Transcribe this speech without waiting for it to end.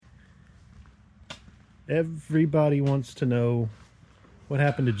Everybody wants to know what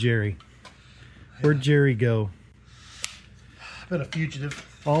happened to Jerry. Where'd Jerry go? I've been a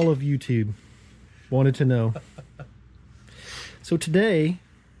fugitive. All of YouTube wanted to know. So today,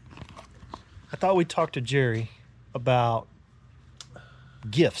 I thought we'd talk to Jerry about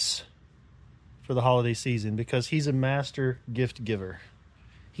gifts for the holiday season because he's a master gift giver.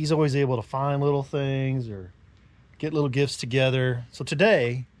 He's always able to find little things or get little gifts together. So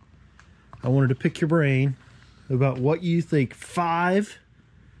today, I wanted to pick your brain about what you think 5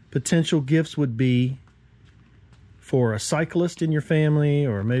 potential gifts would be for a cyclist in your family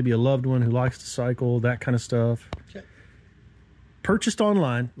or maybe a loved one who likes to cycle, that kind of stuff. Okay. Purchased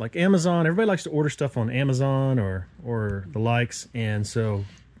online, like Amazon. Everybody likes to order stuff on Amazon or the likes. And so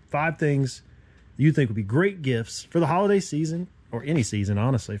 5 things you think would be great gifts for the holiday season or any season,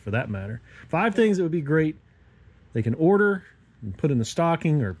 honestly, for that matter. 5 things that would be great they can order and put in the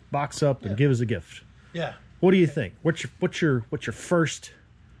stocking or box up and give as a gift. Yeah. What do you think? What's your first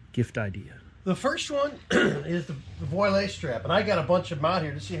gift idea? The first one is the voile strap, and I got a bunch of them out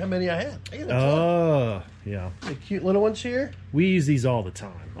here to see how many I had. I got a ton. Oh, yeah. The cute little ones here. We use these all the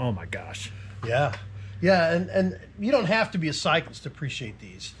time. Oh my gosh. Yeah. Yeah, and you don't have to be a cyclist to appreciate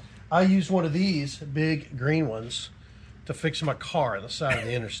these. I use one of these big green ones to fix my car on the side of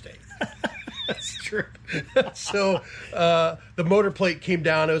the interstate. That's true. So the motor plate came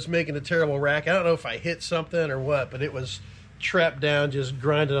down. It was making a terrible rack. I don't know if I hit something or what, but it was trapped down, just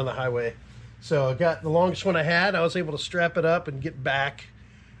grinding on the highway. So I got the longest one I had. I was able to strap it up and get back.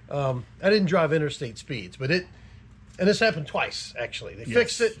 I didn't drive interstate speeds, but and this happened twice, actually. They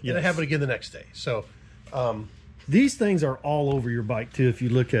fixed it, and it happened again the next day. So these things are all over your bike, too, if you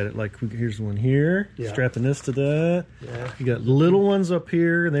look at it. Like, here's one here, strapping this to that. Yeah. You got little ones up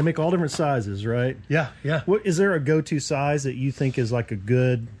here, and they make all different sizes, right? Yeah. What is there a go-to size that you think is like a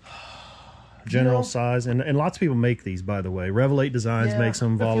good general size? And lots of people make these, by the way. Revelate Designs makes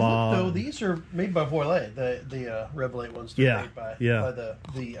them. If you Voila. look, though, these are made by Voile. The Revelate ones. They're made by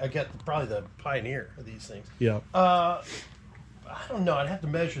the I got probably the pioneer of these things. Yeah. I don't know. I'd have to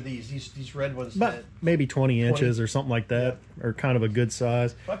measure these red ones. About maybe 20 inches or something like that, or kind of a good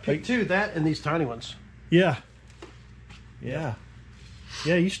size. I picked 2, that and these tiny ones. Yeah,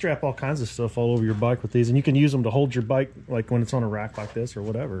 you strap all kinds of stuff all over your bike with these, and you can use them to hold your bike, like when it's on a rack like this or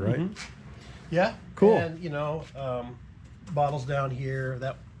whatever, right? Mm-hmm. Yeah. Cool. And, bottles down here,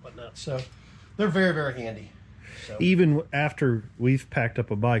 that whatnot. So they're very, very handy. So. Even after we've packed up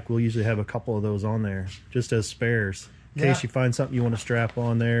a bike, we'll usually have a couple of those on there just as spares. In case you find something you want to strap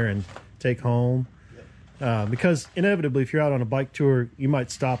on there and take home. Because inevitably, if you're out on a bike tour, you might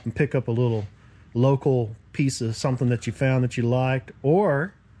stop and pick up a little local piece of something that you found that you liked.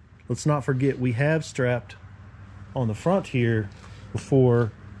 Or, let's not forget, we have strapped on the front here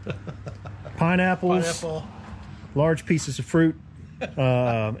before pineapples, large pieces of fruit,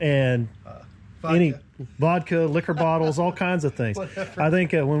 and any vodka, liquor bottles, all kinds of things. I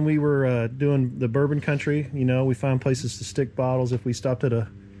think when we were doing the bourbon country, we found places to stick bottles. If we stopped at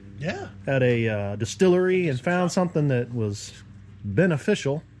a distillery and found something that was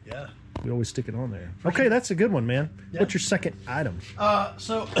beneficial, we'd always stick it on there. Okay, that's a good one, man. Yeah. What's your second item?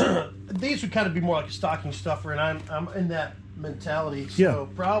 So these would kind of be more like a stocking stuffer, and I'm in that mentality. So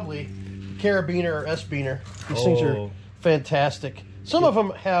probably Carabiner or S-Biner. These things are fantastic. Some of them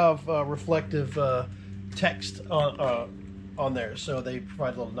have reflective text on there, so they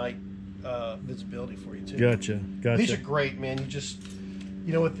provide a little night visibility for you too. Gotcha. These are great, man. You just,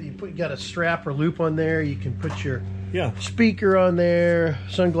 you got a strap or loop on there. You can put your speaker on there,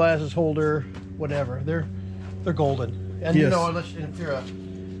 sunglasses holder, whatever. They're golden. And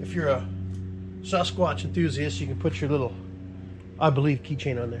if you're a Sasquatch enthusiast, you can put your little, I believe,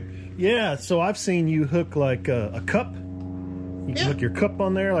 keychain on there. Yeah. So I've seen you hook like a cup. You can hook your cup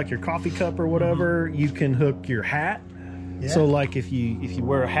on there, like your coffee cup or whatever. Mm-hmm. You can hook your hat. Yeah. So, like if you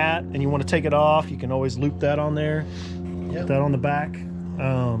wear a hat and you want to take it off, you can always loop that on there. Put that on the back.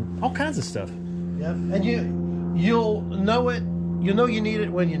 All kinds of stuff. Yeah, and you'll know it. You'll know you need it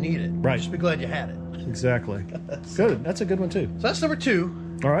when you need it. Right. Just be glad you had it. Exactly. Good. That's a good one too. So that's number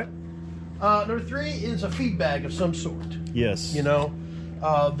 2. All right. Number 3 is a feed bag of some sort. Yes.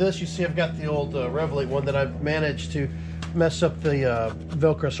 This you see, I've got the old Revelate one that I've managed to mess up the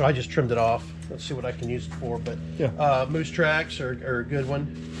Velcro, so I just trimmed it off. Let's see what I can use it for. But Moose Tracks are a good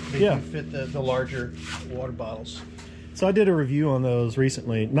one. They can fit the larger water bottles. So I did a review on those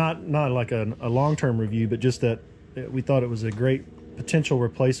recently. Not like a long-term review, but just that we thought it was a great potential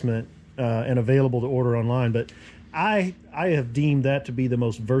replacement and available to order online. But I have deemed that to be the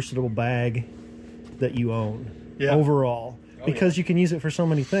most versatile bag that you own overall. because you can use it for so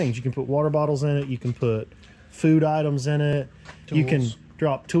many things. You can put water bottles in it. You can put food items in it. You can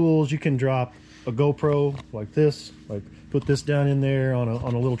drop tools. You can drop a GoPro like this. Like put this down in there on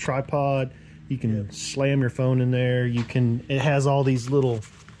a little tripod. You can slam your phone in there. You can. It has all these little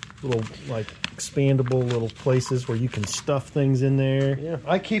like expandable little places where you can stuff things in there. Yeah,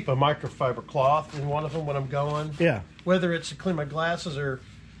 I keep a microfiber cloth in one of them when I'm going. Yeah. Whether it's to clean my glasses or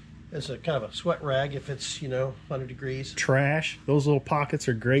as a kind of a sweat rag if it's 100 degrees. Trash. Those little pockets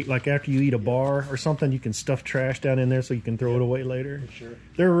are great. Like after you eat a bar or something, you can stuff trash down in there so you can throw it away later. For sure.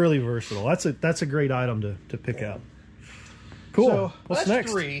 They're really versatile. That's a great item to pick out. Cool. So What's that's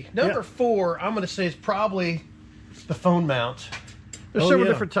next? 3. Number 4, I'm going to say is probably the phone mount. There's several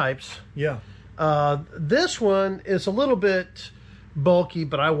different types. Yeah. This one is a little bit bulky,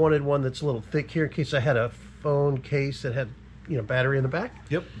 but I wanted one that's a little thick here in case I had a phone case that had battery in the back.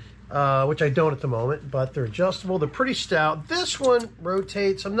 Yep. Which I don't at the moment, but they're adjustable. They're pretty stout. This one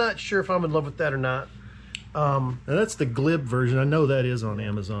rotates. I'm not sure if I'm in love with that or not. Now that's the glib version. I know that is on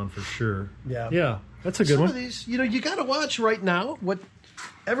Amazon for sure. Yeah. Yeah. That's a good Some one. of these, you got to watch right now what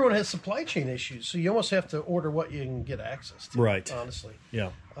everyone has supply chain issues, so you almost have to order what you can get access to. Right. Honestly. Yeah.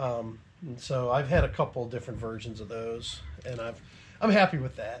 And so I've had a couple different versions of those, and I'm happy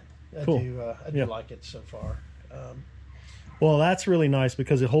with that. Cool. I do like it so far. Well, that's really nice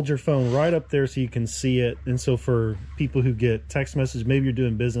because it holds your phone right up there so you can see it. And so for people who get text messages, maybe you're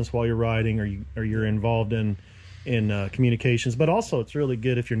doing business while you're riding or you're involved in communications, but also it's really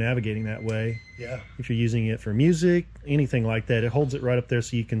good if you're navigating that way. Yeah. If you're using it for music, anything like that, it holds it right up there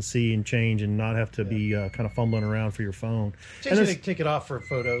so you can see and change and not have to be kind of fumbling around for your phone. It's easy to take it off for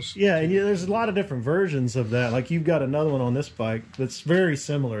photos. Yeah, and there's a lot of different versions of that. Like you've got another one on this bike that's very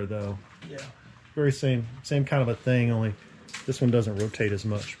similar though. Yeah. Very same kind of a thing, only this one doesn't rotate as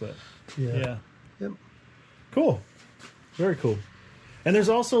much, but yeah. Yep. Cool. Very cool. And there's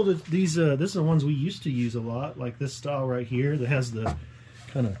also these this is the ones we used to use a lot, like this style right here that has the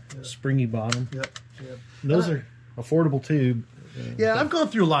kind of springy bottom. Yep. Those are affordable too. Yeah, I've gone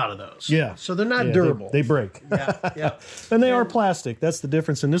through a lot of those. Yeah. So they're not durable. They break. Yeah. And they are plastic. That's the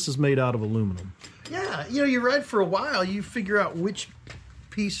difference. And this is made out of aluminum. Yeah. You ride for a while, you figure out which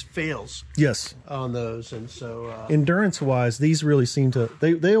piece fails Yes. on those, and so Endurance wise, these really seem to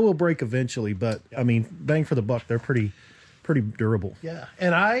they will break eventually, but I mean, bang for the buck, they're pretty durable. yeah.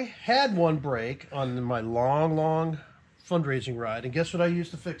 And I had one break on my long fundraising ride, and guess what I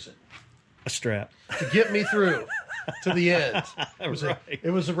used to fix it? A strap. To get me through to the end. Right.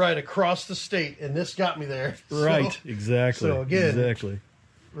 It was a ride across the state, and this got me there. Right. So, Exactly. so again- Exactly.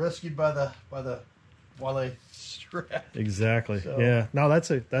 rescued by the Wale strap. Exactly. So- Yeah. No,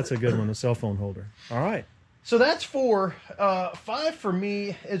 that's a good one, a cell phone holder. All right. So that's 4. 5 for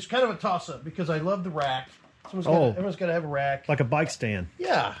me is kind of a toss-up because I love the rack. Everyone's got to have a rack. Like a bike stand.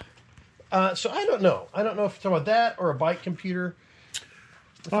 Yeah. So I don't know. I don't know if you're talking about that or a bike computer.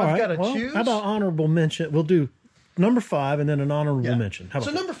 If All I've right. got to Well, choose. how about honorable mention? We'll do number 5 and then an honorable mention. How about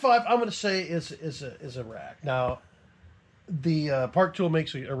So that? number 5, I'm going to say is a rack. Now, the Park Tool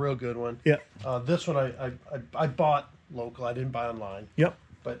makes a real good one. Yeah. This one I bought local. I didn't buy online. Yep.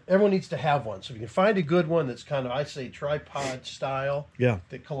 But everyone needs to have one. So if you can find a good one that's kind of, I say, tripod style. Yeah.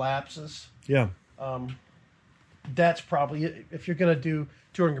 That collapses. Yeah. That's probably it. If you're going to do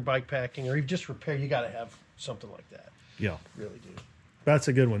touring or bike packing or even just repair, you got to have something like that. Yeah. Really do. That's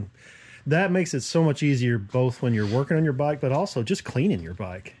a good one. That makes it so much easier both when you're working on your bike, but also just cleaning your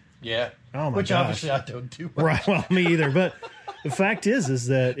bike. Yeah. Oh, my Which gosh. obviously I don't do much. Right. Well, me either. But the fact is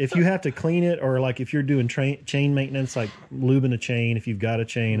that if you have to clean it, or like if you're doing chain maintenance, like lubing a chain, if you've got a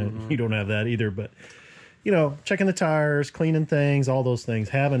chain, you don't have that either. But checking the tires, cleaning things, all those things,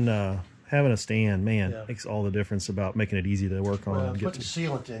 having a stand, man, makes all the difference about making it easy to work on. Well, and get putting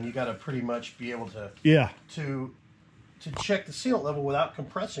sealant in, you got to pretty much be able to to check the sealant level without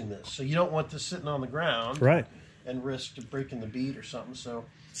compressing this. So you don't want this sitting on the ground, right. and risk to breaking the bead or something. So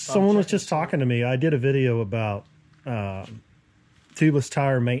Someone was just talking to me. I did a video about tubeless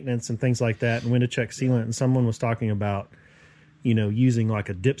tire maintenance and things like that, and when to check sealant. And someone was talking about, using like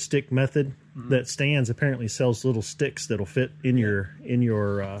a dipstick method that stands apparently sells little sticks that'll fit in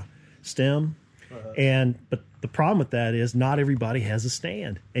your stem. But the problem with that is not everybody has a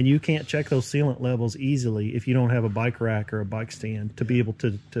stand, and you can't check those sealant levels easily if you don't have a bike rack or a bike stand to be able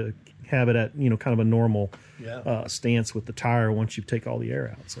to have it at kind of a normal stance with the tire once you take all the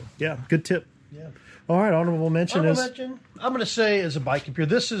air out. So good tip. Yeah. All right, honorable mention I'm going to say is a bike computer.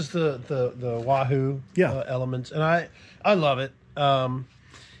 This is the Wahoo Elements, and I love it.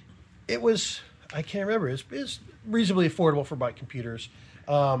 It was, I can't remember, it's reasonably affordable for bike computers.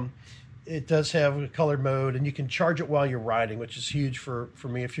 it does have a colored mode, and you can charge it while you're riding, which is huge for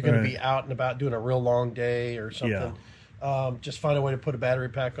me. If you're going to be out and about doing a real long day or something, just find a way to put a battery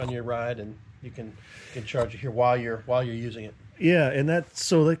pack on your ride, and you can charge it here while you're using it. Yeah, and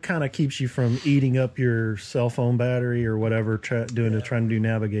that kind of keeps you from eating up your cell phone battery or whatever, trying to do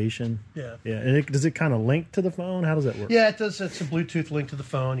navigation. Yeah. And does it kind of link to the phone? How does that work? Yeah, it does. It's a Bluetooth link to the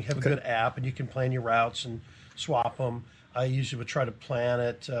phone. You have a good app, and you can plan your routes and swap them. I usually would try to plan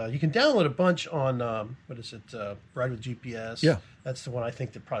it. You can download a bunch on Ride with GPS. Yeah, that's the one I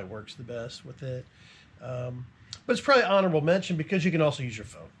think that probably works the best with it. But it's probably honorable mention because you can also use your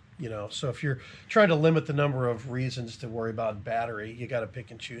phone. So if you're trying to limit the number of reasons to worry about battery, you got to pick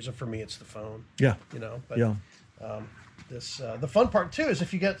and choose. And for me, it's the phone. Yeah. But the fun part too is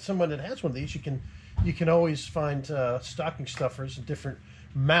if you get someone that has one of these, you can always find stocking stuffers and different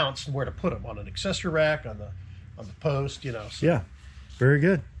mounts and where to put them on an accessory rack, on the post. So. Yeah. Very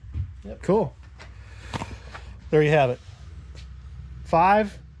good. Yep. Cool. There you have it.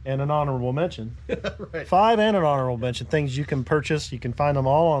 5 and an honorable mention. Right. 5 and an honorable mention. Things you can purchase. You can find them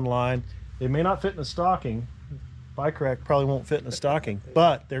all online. They may not fit in a stocking. Bike rack probably won't fit in a stocking,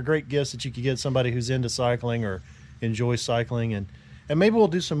 but they're great gifts that you could get somebody who's into cycling or enjoys cycling. And maybe we'll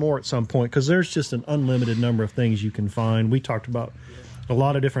do some more at some point because there's just an unlimited number of things you can find. We talked about a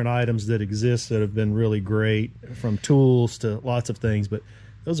lot of different items that exist that have been really great, from tools to lots of things. But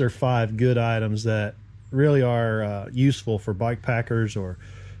those are 5 good items that really are useful for bike packers or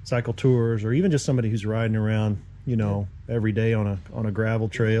cycle tours, or even just somebody who's riding around, every day on a gravel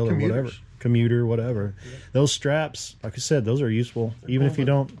trail or whatever, commuter, whatever. Yeah. Those straps, like I said, those are useful, even if you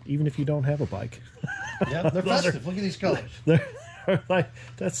don't have a bike. Yeah, they're festive. Look at these colors.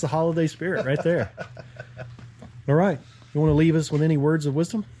 That's the holiday spirit right there. All right, you want to leave us with any words of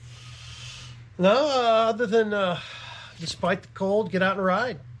wisdom? No, other than despite the cold, get out and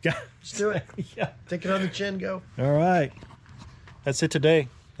ride. Yeah, let's do it. Yeah, take it on the chin, go. All right, that's it today.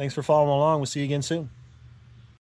 Thanks for following along. We'll see you again soon.